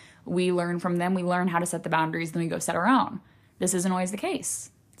boundaries. We learn from them. We learn how to set the boundaries. Then we go set our own. This isn't always the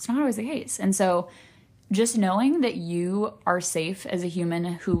case. It's not always the case. And so just knowing that you are safe as a human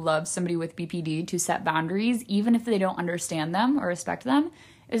who loves somebody with BPD to set boundaries, even if they don't understand them or respect them,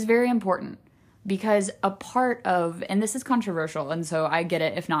 is very important. Because a part of, and this is controversial, and so I get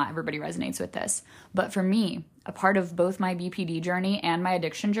it if not everybody resonates with this, but for me, a part of both my BPD journey and my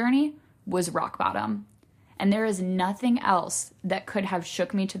addiction journey was rock bottom. And there is nothing else that could have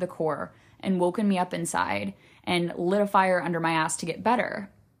shook me to the core and woken me up inside and lit a fire under my ass to get better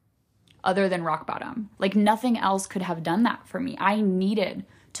other than rock bottom. Like, nothing else could have done that for me. I needed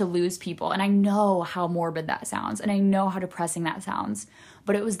to lose people, and I know how morbid that sounds, and I know how depressing that sounds,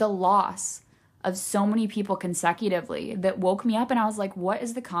 but it was the loss of so many people consecutively that woke me up, and I was like, what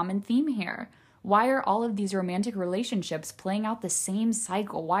is the common theme here? Why are all of these romantic relationships playing out the same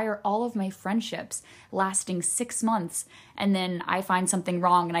cycle? Why are all of my friendships lasting 6 months and then I find something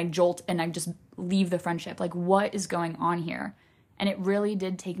wrong and I jolt and I just leave the friendship? Like, what is going on here? And it really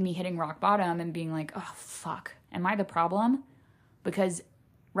did take me hitting rock bottom and being like, oh, fuck, am I the problem? Because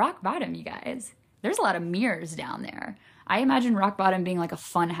rock bottom, you guys, there's a lot of mirrors down there. I imagine rock bottom being like a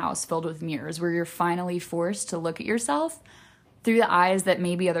fun house filled with mirrors where you're finally forced to look at yourself. through the eyes that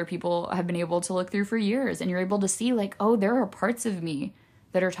maybe other people have been able to look through for years. And you're able to see like, oh, there are parts of me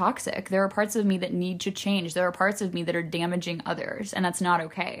that are toxic. There are parts of me that need to change. There are parts of me that are damaging others, and that's not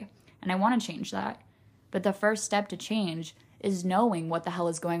okay. And I want to change that. But the first step to change is knowing what the hell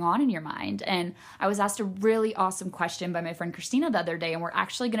is going on in your mind. And I was asked a really awesome question by my friend Christina the other day, and we're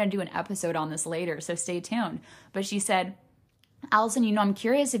actually going to do an episode on this later, so stay tuned. But she said, Allison, I'm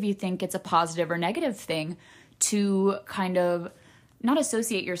curious if you think it's a positive or negative thing to kind of not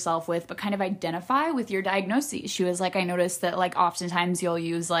associate yourself with, but kind of identify with your diagnoses. She was like, I noticed that like oftentimes you'll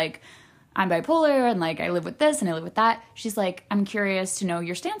use like, I'm bipolar and like I live with this and I live with that. She's like, I'm curious to know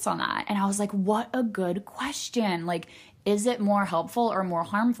your stance on that. And I was like, what a good question. Like, is it more helpful or more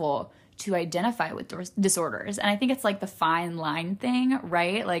harmful to identify with disorders? And I think it's like the fine line thing,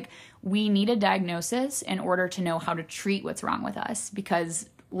 right? Like we need a diagnosis in order to know how to treat what's wrong with us. Because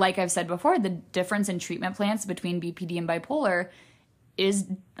like I've said before, the difference in treatment plans between BPD and bipolar is,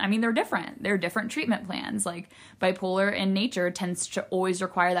 they're different. They're different treatment plans. Like bipolar in nature tends to always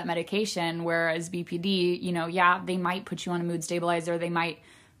require that medication, whereas BPD, they might put you on a mood stabilizer. They might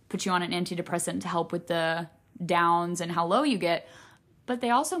put you on an antidepressant to help with the downs and how low you get, but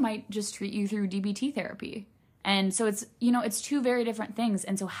they also might just treat you through DBT therapy. And so it's, it's two very different things.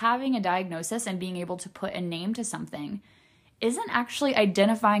 And so having a diagnosis and being able to put a name to something isn't actually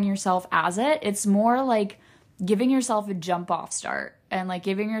identifying yourself as it. It's more like giving yourself a jump off start and like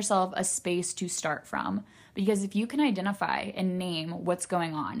giving yourself a space to start from. Because if you can identify and name what's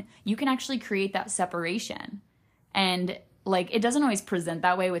going on, you can actually create that separation. And like, it doesn't always present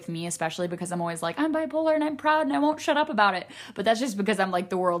that way with me, especially because I'm always like, I'm bipolar and I'm proud and I won't shut up about it. But that's just because I'm like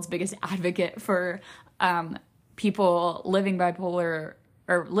the world's biggest advocate for people living bipolar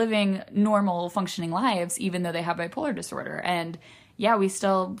or living normal functioning lives, even though they have bipolar disorder. And yeah, we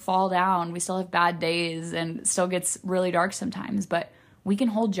still fall down, we still have bad days, and it still gets really dark sometimes, but we can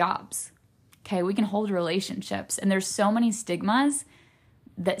hold jobs, okay? We can hold relationships. And there's so many stigmas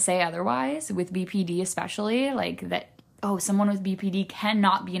that say otherwise, with BPD especially, like that, oh, someone with BPD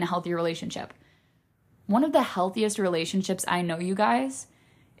cannot be in a healthy relationship. One of the healthiest relationships I know, you guys,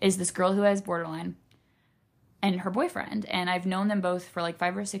 is this girl who has borderline and her boyfriend. And I've known them both for like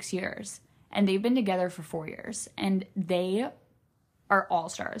 5 or 6 years. And they've been together for 4 years. And they are all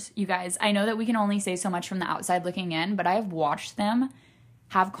stars. You guys, I know that we can only say so much from the outside looking in, but I have watched them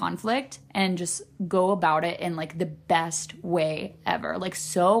have conflict and just go about it in like the best way ever. Like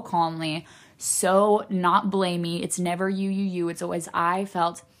so calmly, so not blamey. It's never you. It's always I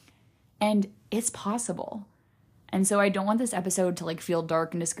felt. And it's possible. And so I don't want this episode to like feel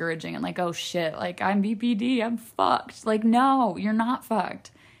dark and discouraging and like, oh shit, like I'm BPD, I'm fucked. Like, no, you're not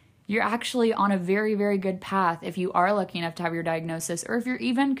fucked. You're actually on a very, very good path if you are lucky enough to have your diagnosis, or if you're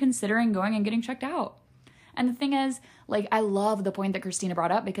even considering going and getting checked out. And the thing is, like, I love the point that Christina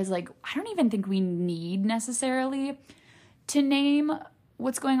brought up, because like, I don't even think we need necessarily to name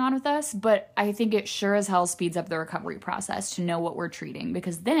what's going on with us, but I think it sure as hell speeds up the recovery process to know what we're treating,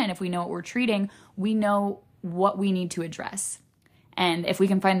 because then if we know what we're treating, we know what we need to address. And if we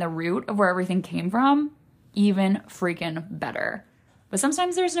can find the root of where everything came from, even freaking better. But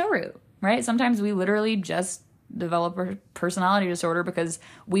sometimes there's no root, right? Sometimes we literally just develop a personality disorder because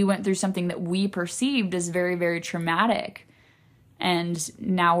we went through something that we perceived as very, very traumatic. And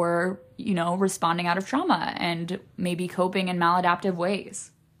now we're, responding out of trauma and maybe coping in maladaptive ways.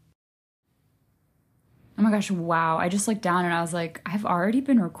 Oh my gosh, wow. I just looked down and I was like, I've already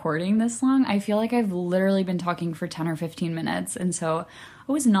been recording this long. I feel like I've literally been talking for 10 or 15 minutes. And so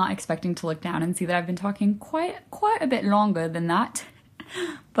I was not expecting to look down and see that I've been talking quite a bit longer than that.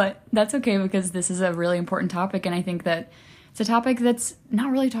 But that's okay, because this is a really important topic, and I think that it's a topic that's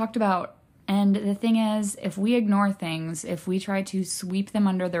not really talked about. And the thing is, if we ignore things, if we try to sweep them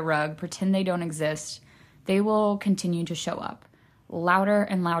under the rug, pretend they don't exist, they will continue to show up louder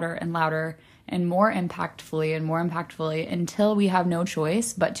and louder and louder and more impactfully until we have no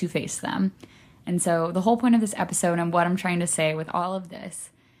choice but to face them. And so the whole point of this episode and what I'm trying to say with all of this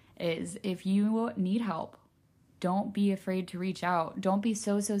is, if you need help, don't be afraid to reach out. Don't be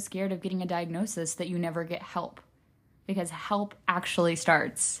so scared of getting a diagnosis that you never get help, because help actually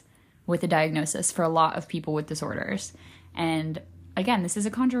starts with a diagnosis for a lot of people with disorders. And again, this is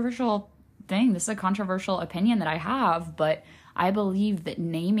a controversial thing. This is a controversial opinion that I have, but I believe that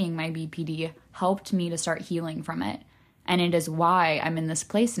naming my BPD helped me to start healing from it. And it is why I'm in this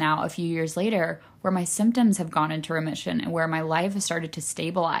place now, a few years later, where my symptoms have gone into remission and where my life has started to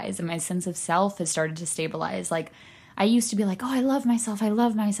stabilize and my sense of self has started to stabilize. Like, I used to be like, oh, I love myself.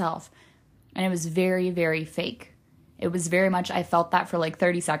 And it was very, very fake. It was very much, I felt that for like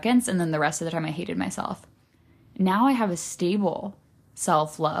 30 seconds, and then the rest of the time I hated myself. now I have a stable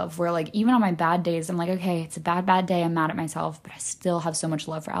self-love where like even on my bad days, I'm like, okay, it's a bad day. I'm mad at myself, but I still have so much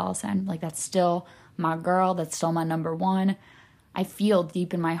love for Allison. Like that's still my girl. That's still my number one. I feel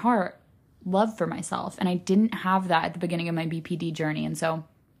deep in my heart love for myself. And I didn't have that at the beginning of my BPD journey. And so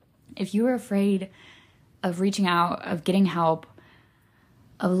if you were afraid of reaching out, of getting help,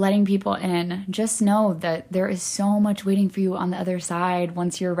 of letting people in, just know that there is so much waiting for you on the other side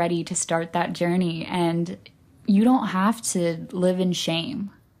once you're ready to start that journey. And you don't have to live in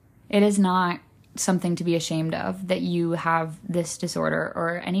shame. It is not something to be ashamed of that you have this disorder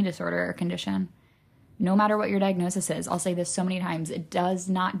or any disorder or condition. No matter what your diagnosis is, I'll say this so many times, it does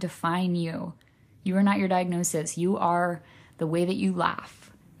not define you. You are not your diagnosis. You are the way that you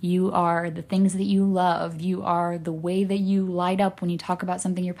laugh. You are the things that you love. You are the way that you light up when you talk about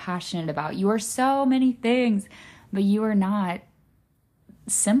something you're passionate about. You are so many things, but you are not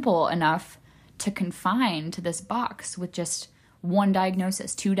simple enough to confine to this box with just one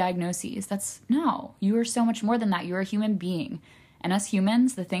diagnosis, two diagnoses. No, you are so much more than that. You're a human being. And us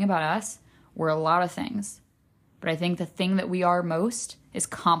humans, the thing about us, we're a lot of things. But I think the thing that we are most is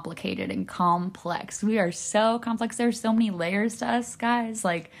complicated and complex. We are so complex. There's so many layers to us, guys.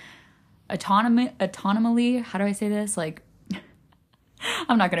 Like autonomally, how do I say this? Like,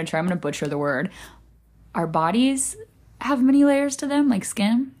 I'm not going to try. I'm going to butcher the word. Our bodies have many layers to them, like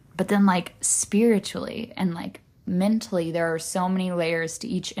skin. But then like spiritually and like mentally, there are so many layers to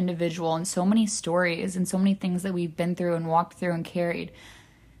each individual and so many stories and so many things that we've been through and walked through and carried.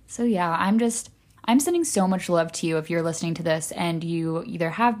 So yeah, I'm sending so much love to you if you're listening to this and you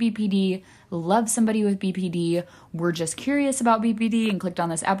either have BPD, love somebody with BPD, were just curious about BPD and clicked on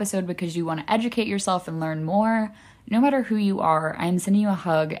this episode because you want to educate yourself and learn more. No matter who you are, I'm sending you a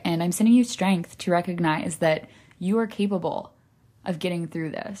hug and I'm sending you strength to recognize that you are capable of getting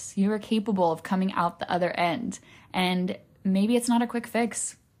through this. You are capable of coming out the other end. And maybe it's not a quick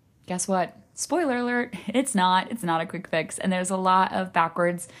fix. Guess what? Spoiler alert, it's not. It's not a quick fix. And there's a lot of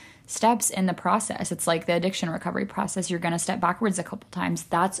backwards steps in the process. It's like the addiction recovery process. You're going to step backwards a couple times.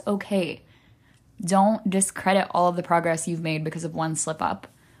 That's okay. Don't discredit all of the progress you've made because of one slip up,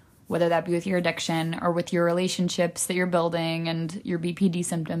 whether that be with your addiction or with your relationships that you're building and your BPD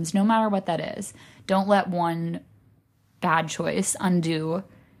symptoms, no matter what that is. Don't let one bad choice undo,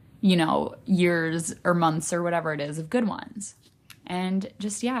 years or months or whatever it is of good ones. And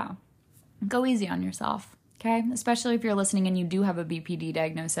just, go easy on yourself, okay? Especially if you're listening and you do have a BPD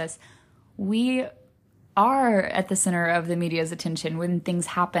diagnosis. We are at the center of the media's attention when things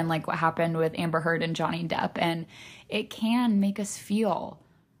happen like what happened with Amber Heard and Johnny Depp. And it can make us feel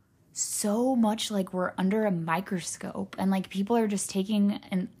so much like we're under a microscope and like people are just taking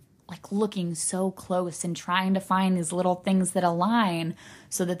and like looking so close and trying to find these little things that align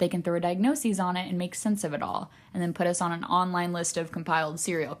so that they can throw diagnoses on it and make sense of it all and then put us on an online list of compiled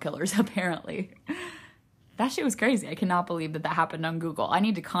serial killers, apparently. That shit was crazy. I cannot believe that happened on Google. I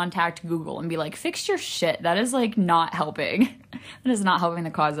need to contact Google and be like, fix your shit. That is like not helping. That is not helping the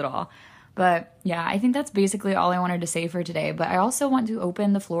cause at all. But yeah, I think that's basically all I wanted to say for today. But I also want to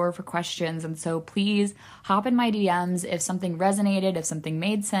open the floor for questions. And so please hop in my DMs if something resonated, if something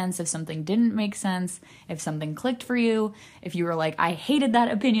made sense, if something didn't make sense, if something clicked for you, if you were like, I hated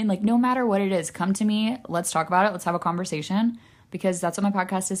that opinion, like no matter what it is, come to me. Let's talk about it. Let's have a conversation because that's what my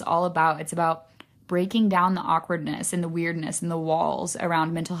podcast is all about. It's about breaking down the awkwardness and the weirdness and the walls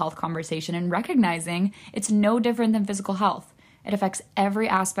around mental health conversation and recognizing it's no different than physical health. It affects every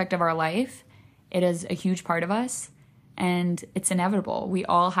aspect of our life. It is a huge part of us, and it's inevitable. We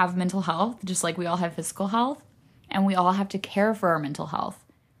all have mental health, just like we all have physical health, and we all have to care for our mental health,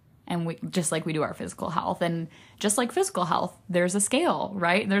 and just like we do our physical health. And just like physical health, there's a scale,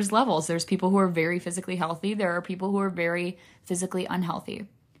 right? There's levels. There's people who are very physically healthy. There are people who are very physically unhealthy.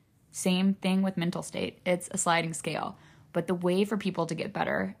 Same thing with mental state. It's a sliding scale. But the way for people to get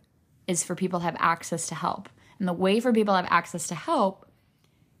better is for people to have access to help. And the way for people to have access to help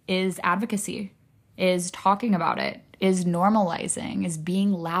is advocacy, is talking about it, is normalizing, is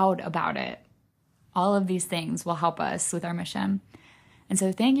being loud about it. All of these things will help us with our mission. And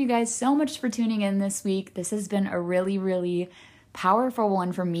so thank you guys so much for tuning in this week. This has been a really, really powerful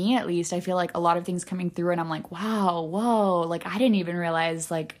one for me, at least. I feel like a lot of things coming through and I'm like, wow, whoa, like I didn't even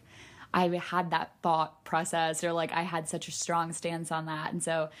realize like I had that thought process or like I had such a strong stance on that. And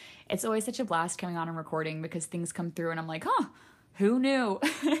so it's always such a blast coming on and recording because things come through and I'm like, who knew?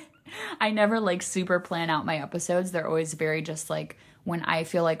 I never like super plan out my episodes. They're always very just like when I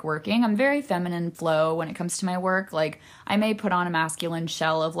feel like working. I'm very feminine flow when it comes to my work. Like, I may put on a masculine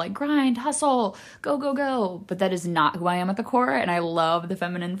shell of like grind, hustle, go, go, go, but that is not who I am at the core. And I love the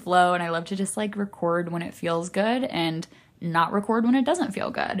feminine flow, and I love to just like record when it feels good and not record when it doesn't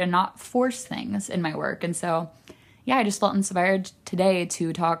feel good and not force things in my work. And so yeah, I just felt inspired today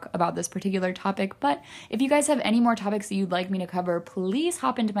to talk about this particular topic. But if you guys have any more topics that you'd like me to cover, please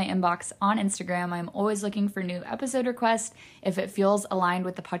hop into my inbox on Instagram. I'm always looking for new episode requests. If it feels aligned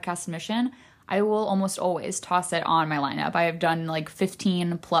with the podcast mission, I will almost always toss it on my lineup. I have done like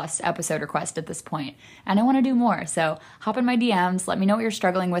 15 plus episode requests at this point, and I want to do more. So hop in my DMs. Let me know what you're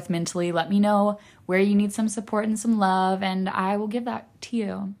struggling with mentally. Let me know where you need some support and some love, and I will give that to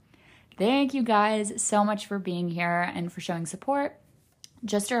you. Thank you guys so much for being here and for showing support.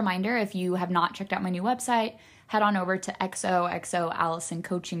 Just a reminder, if you have not checked out my new website, head on over to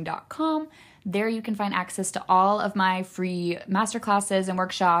xoxoallisoncoaching.com. There you can find access to all of my free masterclasses and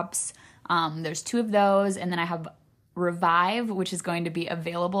workshops. There's 2 of those, and then I have Revive, which is going to be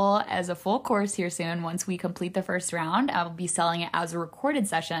available as a full course here soon. Once we complete the first round, I'll be selling it as a recorded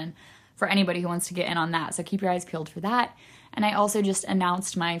session for anybody who wants to get in on that. So keep your eyes peeled for that. And I also just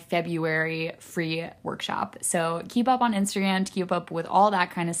announced my February free workshop. So keep up on Instagram to keep up with all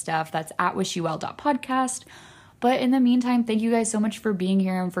that kind of stuff. That's at wishyouwell.podcast. But in the meantime, thank you guys so much for being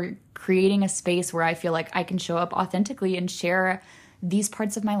here and for creating a space where I feel like I can show up authentically and share these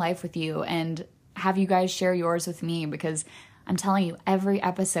parts of my life with you and have you guys share yours with me, because I'm telling you, every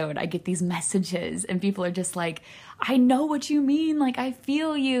episode I get these messages and people are just like, I know what you mean, like I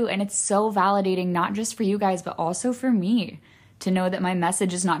feel you. And it's so validating, not just for you guys, but also for me to know that my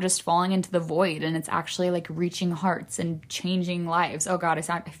message is not just falling into the void and it's actually like reaching hearts and changing lives. Oh God,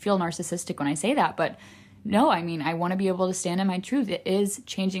 I feel narcissistic when I say that, but no, I mean, I want to be able to stand in my truth. It is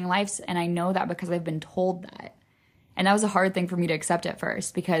changing lives, and I know that because I've been told that. And that was a hard thing for me to accept at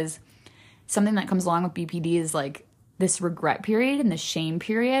first, because something that comes along with BPD is like this regret period and the shame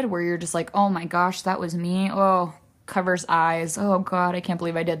period where you're just like, oh my gosh, that was me. Oh, covers eyes. Oh God, I can't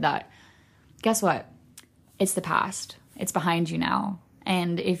believe I did that. Guess what? It's the past. It's behind you now.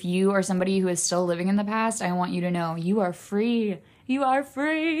 And if you are somebody who is still living in the past, I want you to know you are free. You are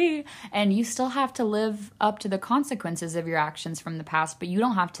free. And you still have to live up to the consequences of your actions from the past, but you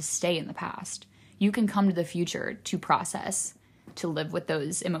don't have to stay in the past. You can come to the future to process, to live with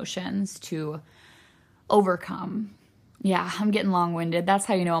those emotions, to overcome. Yeah, I'm getting long-winded. That's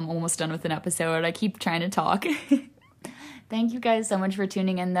how you know I'm almost done with an episode. I keep trying to talk. Thank you guys so much for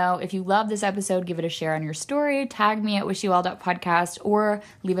tuning in, though. If you love this episode, give it a share on your story, tag me at wishyouwell.podcast, or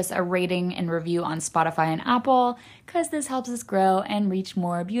leave us a rating and review on Spotify and Apple, because this helps us grow and reach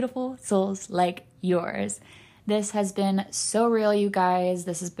more beautiful souls like yours. This has been so real, you guys.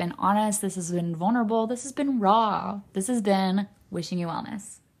 This has been honest. This has been vulnerable. This has been raw. This has been Wishing You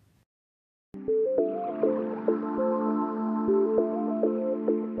Wellness.